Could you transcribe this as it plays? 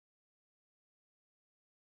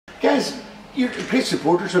Guys, you're great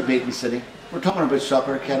supporters of Deeney City. We're talking about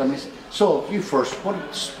soccer academies. So, you first,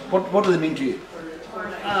 what do they mean to you?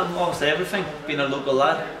 Obviously everything, being a local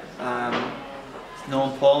lad,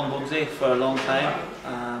 knowing Paul and Bugsy for a long time,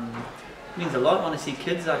 it means a lot when I see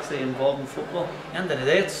kids actually involved in football. At the end of the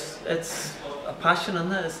day, it's a passion,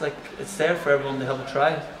 isn't it? It's like, it's there for everyone to have a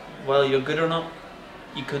try. Whether you're good or not,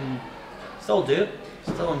 you can still do it,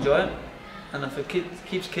 still enjoy it. And if it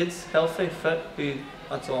keeps kids healthy, fit,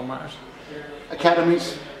 that's all that matters.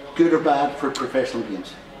 Academies, good or bad for professional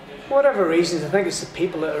games? Whatever reasons, I think it's the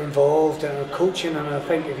people that are involved and are coaching, and I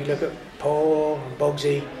think if you look at Paul and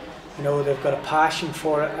Bugsy, you know, they've got a passion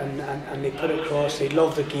for it and they put it across. They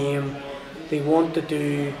love the game, they want to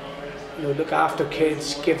do, you know, look after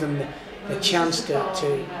kids, give them the chance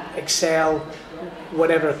to excel,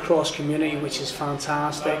 whatever across community, which is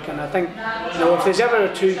fantastic. And I think, you know, if there's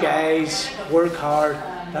ever two guys work hard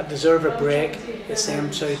that deserve a break, it's them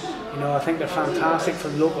two. You know, I think they're fantastic for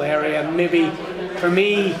the local area. And maybe for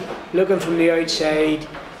me, looking from the outside,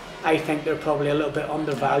 I think they're probably a little bit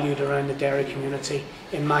undervalued around the Derry community,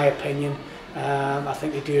 in my opinion. I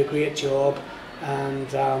think they do a great job, and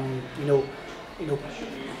you know,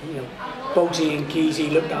 Bugsy and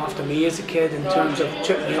Keezy looked after me as a kid in terms of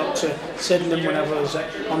took me up to Sydenham whenever I was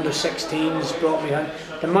under 16s, brought me out.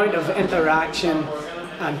 The amount of interaction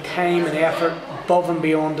and time and effort above and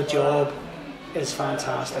beyond the job is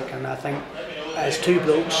fantastic, and I think as two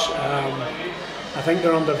blokes, I think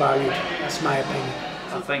they're undervalued. That's my opinion.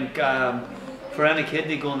 I think for any kid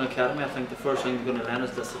to go in the academy, I think the first thing you're going to learn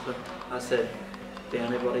is discipline. I said to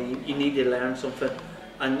anybody, you need to learn something,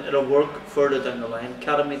 and it'll work further down the line.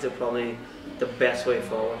 Academies are probably the best way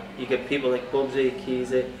forward. You get people like Bugsy,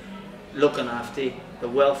 Keezy, looking after you. The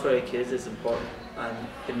welfare of kids is important, and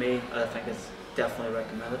to me, I think it's definitely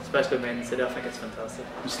recommended, especially in Deeney City. I think it's fantastic.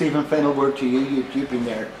 Stephen, final word to you. You've been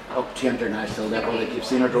there up to international level, like you've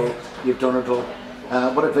seen it all, you've done it all.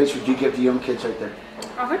 What advice would you give to young kids out there?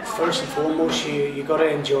 I think first and foremost, you got to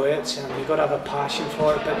enjoy it, and you got to have a passion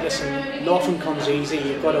for it. But listen, nothing comes easy.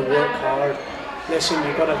 You've got to work hard. Listen,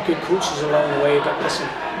 you've got to have good coaches along the way. But listen,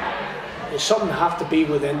 there's something that have to be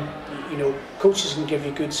within. You know, coaches can give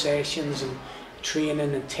you good sessions and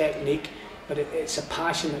training and technique, but it's a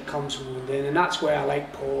passion that comes from within, and that's where I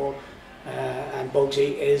like Paul and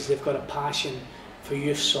Bugsy. Is they've got a passion for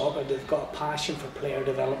youth soccer. They've got a passion for player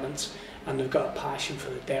developments, and they've got a passion for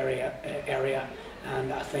the Derry area,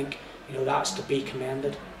 and I think, you know, that's to be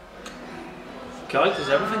commended. Character's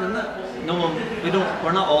everything, isn't it?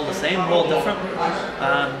 We're not all the same. We're all different,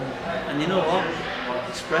 and you know what?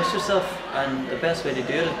 Express yourself, and the best way to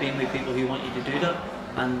do it is being with people who want you to do that.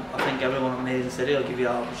 And I think everyone in Deeney City will give you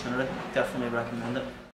that opportunity. Definitely recommend it.